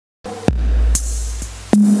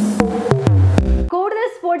കൂടുതൽ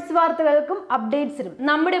സ്പോർട്സ് വാർത്തകൾക്കും അപ്ഡേറ്റ്സിനും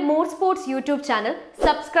നമ്മുടെ more sports YouTube channel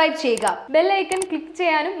subscribe ചെയ്യുക. ബെൽ ഐക്കൺ ക്ലിക്ക്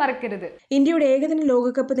ചെയ്യാനും മറക്കരുത്. ഇന്ത്യയുടെ ഏകദിന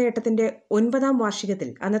ലോകകപ്പ് നേട്ടത്തിന്റെ 9ാം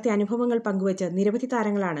വാർഷികത്തിൽ അന്നത്തെ അനുഭവങ്ങൾ പങ്കുവച്ച് നിരവധി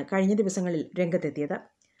താരങ്ങളാണ് കഴിഞ്ഞ ദിവസങ്ങളിൽ രംഗത്തെത്തിയത്.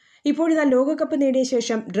 ഇപ്പോഴിതാ ലോകകപ്പ് നേടിയ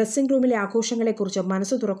ശേഷം ഡ്രസ്സിംഗ് റൂമിലെ ആഘോഷങ്ങളെക്കുറിച്ച്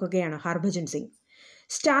മനസ്സു തുറക്കുകയാണ് Harbhajan Singh.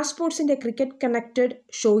 Star സ്പോർട്സിന്റെ cricket connected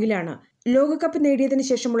ഷോയിലാണ് ലോകകപ്പ് നേടിയതിനു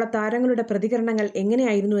ശേഷമുള്ള താരങ്ങളുടെ പ്രതികരണങ്ങൾ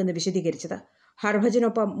എങ്ങനെയായിരുന്നു എന്ന് വിശദീകരിച്ചത്.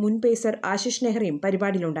 ഹർഭജനൊപ്പം മുൻ പേസർ ആശിഷ് നെഹ്റയും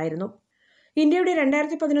പരിപാടിയിലുണ്ടായിരുന്നു. ഇന്ത്യയുടെ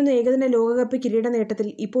 2011 ഏകദിന ലോകകപ്പ് കിരീട നേട്ടത്തിൽ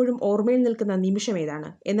ഇപ്പോഴും ഓർമ്മയിൽ നിൽക്കുന്ന നിമിഷം ഏതാണ്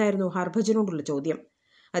എന്നായിരുന്നു ഹർഭജനോടുള്ള ചോദ്യം.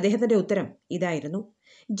 അദ്ദേഹത്തിന്റെ ഉത്തരം ഇതായിരുന്നു: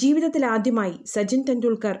 ജീവിതത്തിൽ ആദ്യമായി സച്ചിൻ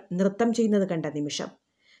തെണ്ടുൽക്കർ നൃത്തം ചെയ്യുന്നത് കണ്ട നിമിഷം.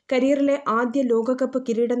 കരിയറിലെ ആദ്യ ലോകകപ്പ്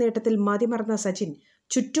കിരീട നേട്ടത്തിൽ മതിമറന്ന സച്ചിൻ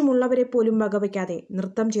ചുറ്റുമുള്ളവരെ പോലും വകവയ്ക്കാതെ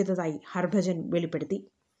നൃത്തം ചെയ്തതായി ഹർഭജൻ വെളിപ്പെടുത്തി.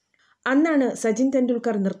 അന്നാണ് സച്ചിൻ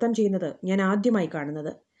തെണ്ടുൽക്കർ നൃത്തം ചെയ്യുന്നത് ഞാൻ ആദ്യമായി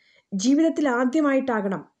കാണുന്നത്. ജീവിതത്തിൽ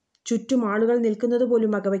ആദ്യമായിട്ടാകണം ചുറ്റും ആളുകൾ നിൽക്കുന്നത്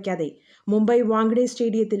പോലും വകവയ്ക്കാതെ മുംബൈ വാങ്കഡെ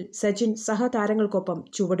സ്റ്റേഡിയത്തിൽ സച്ചിൻ സഹതാരങ്ങൾക്കൊപ്പം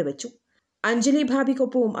ചുവടുവെച്ചു. അഞ്ജലി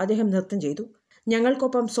ഭാബിക്കൊപ്പവും അദ്ദേഹം നൃത്തം ചെയ്തു.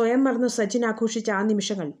 ഞങ്ങൾക്കൊപ്പം സ്വയം മറന്ന് സച്ചിൻ ആഘോഷിച്ച ആ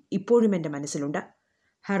നിമിഷങ്ങൾ ഇപ്പോഴും എൻ്റെ മനസ്സിലുണ്ട്,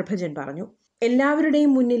 ഹർഭജൻ പറഞ്ഞു.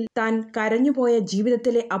 എല്ലാവരുടെയും മുന്നിൽ താൻ കരഞ്ഞുപോയ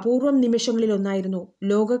ജീവിതത്തിലെ അപൂർവം നിമിഷങ്ങളിലൊന്നായിരുന്നു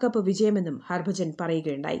ലോകകപ്പ് വിജയമെന്നും ഹർഭജൻ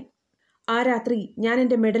പറയുകയുണ്ടായി. ആ രാത്രി ഞാൻ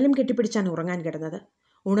എൻ്റെ മെഡലും കെട്ടിപ്പിടിച്ചാണ് ഉറങ്ങാൻ കിടന്നത്.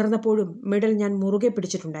 ഉണർന്നപ്പോഴും മെഡൽ ഞാൻ മുറുകെ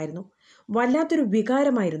പിടിച്ചിട്ടുണ്ടായിരുന്നു. വല്ലാത്തൊരു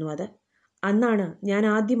വികാരമായിരുന്നു അത്. അന്നാണ് ഞാൻ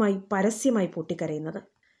ആദ്യമായി പരസ്യമായി പൊട്ടിക്കരയുന്നത്.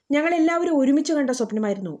 ഞങ്ങളെല്ലാവരും ഒരുമിച്ച് കണ്ട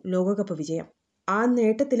സ്വപ്നമായിരുന്നു ലോകകപ്പ് വിജയം. ആ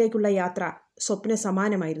നേട്ടത്തിലേക്കുള്ള യാത്ര സ്വപ്ന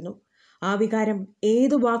സമാനമായിരുന്നു. ആ വികാരം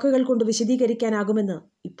ഏതു വാക്കുകൾ കൊണ്ട് വിശദീകരിക്കാനാകുമെന്ന്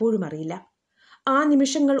ഇപ്പോഴും അറിയില്ല. ആ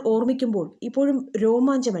നിമിഷങ്ങൾ ഓർമ്മിക്കുമ്പോൾ ഇപ്പോഴും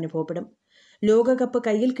രോമാഞ്ചം അനുഭവപ്പെടും. ലോകകപ്പ്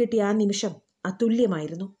കയ്യിൽ കിട്ടിയ ആ നിമിഷം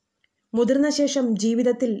അതുല്യമായിരുന്നു. മുതിർന്ന ശേഷം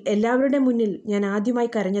ജീവിതത്തിൽ എല്ലാവരുടെ മുന്നിൽ ഞാൻ ആദ്യമായി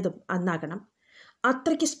കരഞ്ഞതും അന്നാകണം.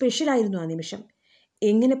 അത്രയ്ക്ക് സ്പെഷ്യലായിരുന്നു ആ നിമിഷം.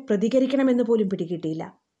 എങ്ങനെ പ്രതികരിക്കണമെന്ന് പോലും പിടികിട്ടിയില്ല,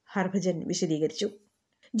 ഹർഭജൻ വിശദീകരിച്ചു.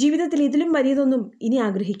 ജീവിതത്തിൽ ഇതിലും വലിയതൊന്നും ഇനി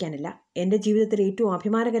ആഗ്രഹിക്കാനില്ല. എൻ്റെ ജീവിതത്തിലെ ഏറ്റവും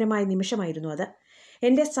അഭിമാനകരമായ നിമിഷമായിരുന്നു അത്.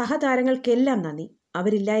 എൻ്റെ സഹതാരങ്ങൾക്കെല്ലാം നന്ദി.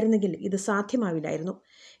 അവരില്ലായിരുന്നെങ്കിൽ ഇത് സാധ്യമാവില്ലായിരുന്നു.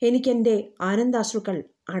 എനിക്കെൻ്റെ ആനന്ദാശ്രുക്കൾ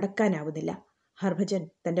അടക്കാനാവുന്നില്ല, ഹർഭജൻ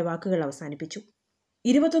തൻ്റെ വാക്കുകൾ അവസാനിപ്പിച്ചു.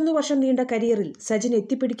 21 വർഷം നീണ്ട കരിയറിൽ സച്ചിൻ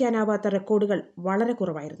എത്തിപ്പിടിക്കാനാവാത്ത റെക്കോർഡുകൾ വളരെ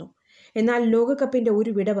കുറവായിരുന്നു. എന്നാൽ ലോകകപ്പിന്റെ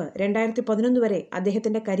ഒരു വിടവ് 2011 വരെ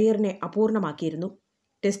അദ്ദേഹത്തിന്റെ കരിയറിനെ അപൂർണമാക്കിയിരുന്നു.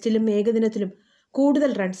 ടെസ്റ്റിലും ഏകദിനത്തിലും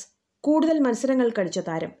കൂടുതൽ റൺസ്, കൂടുതൽ മത്സരങ്ങൾ കളിച്ച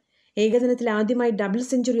താരം, ഏകദിനത്തിൽ ആദ്യമായി ഡബിൾ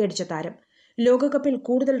സെഞ്ചുറി അടിച്ച താരം, ലോകകപ്പിൽ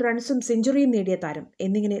കൂടുതൽ റൺസും സെഞ്ചുറിയും നേടിയ താരം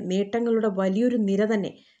എന്നിങ്ങനെ നേട്ടങ്ങളുടെ വലിയൊരു നിര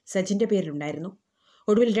തന്നെ സച്ചിന്റെ പേരിലുണ്ടായിരുന്നു.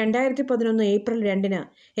 ഒടുവിൽ 2011 ഏപ്രിൽ 2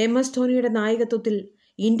 MS ധോണിയുടെ നായകത്വത്തിൽ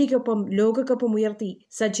ഇന്ത്യക്കൊപ്പം ലോകകപ്പും ഉയർത്തി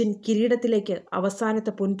സച്ചിൻ കിരീടത്തിലേക്ക്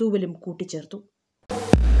അവസാനത്തെ പൊൻതൂവലും കൂട്ടിച്ചേർത്തു.